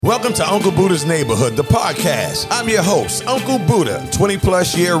Welcome to Uncle Buddha's Neighborhood, the podcast. I'm your host, Uncle Buddah,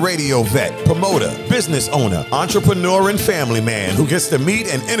 20-plus year radio vet, promoter, business owner, entrepreneur, and family man who gets to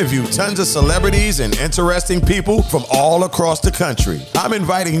meet and interview tons of celebrities and interesting people from all across the country. I'm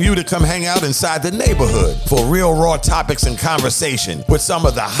inviting you to come hang out inside the neighborhood for real raw topics and conversation with some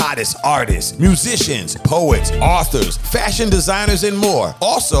of the hottest artists, musicians, poets, authors, fashion designers, and more.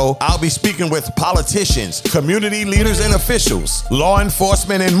 Also, I'll be speaking with politicians, community leaders and officials, law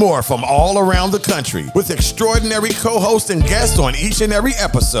enforcement, and more from all around the country with extraordinary co-hosts and guests on each and every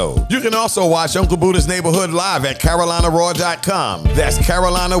episode. You can also watch Uncle Buddha's Neighborhood live at CarolinaRaw.com. That's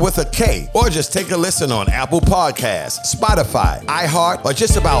Carolina with a K. Or just take a listen on Apple Podcasts, Spotify, iHeart, or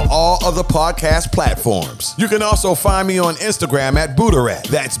just about all other podcast platforms. You can also find me on Instagram at Buddarat.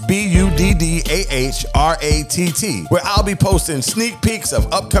 That's BUDDAHRATT, where I'll be posting sneak peeks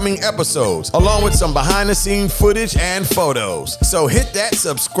of upcoming episodes along with some behind-the-scenes footage and photos. So hit that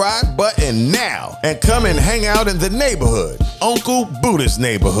subscribe button now and come and hang out in the neighborhood. Uncle Buddha's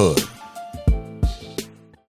Neighborhood.